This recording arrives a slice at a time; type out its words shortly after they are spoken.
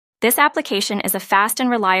This application is a fast and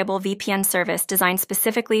reliable VPN service designed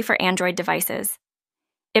specifically for Android devices.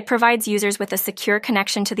 It provides users with a secure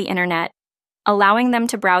connection to the internet, allowing them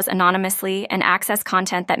to browse anonymously and access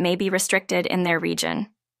content that may be restricted in their region.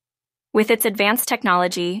 With its advanced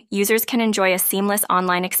technology, users can enjoy a seamless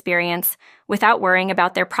online experience without worrying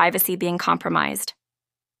about their privacy being compromised.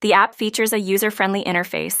 The app features a user-friendly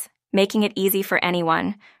interface, making it easy for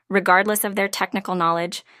anyone, regardless of their technical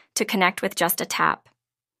knowledge, to connect with just a tap.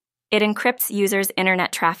 It encrypts users'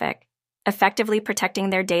 internet traffic, effectively protecting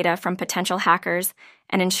their data from potential hackers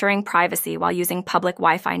and ensuring privacy while using public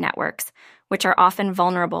Wi-Fi networks, which are often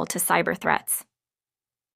vulnerable to cyber threats.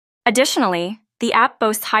 Additionally, the app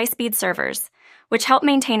boasts high-speed servers, which help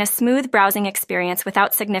maintain a smooth browsing experience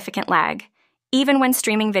without significant lag, even when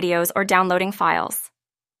streaming videos or downloading files.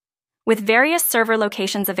 With various server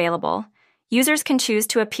locations available, users can choose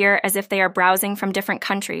to appear as if they are browsing from different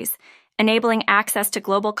countries, enabling access to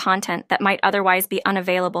global content that might otherwise be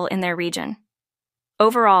unavailable in their region.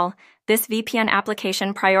 Overall, this VPN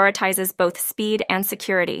application prioritizes both speed and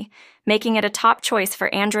security, making it a top choice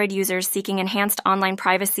for Android users seeking enhanced online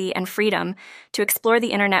privacy and freedom to explore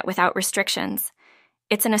the internet without restrictions.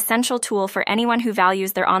 It's an essential tool for anyone who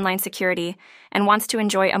values their online security and wants to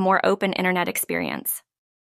enjoy a more open internet experience.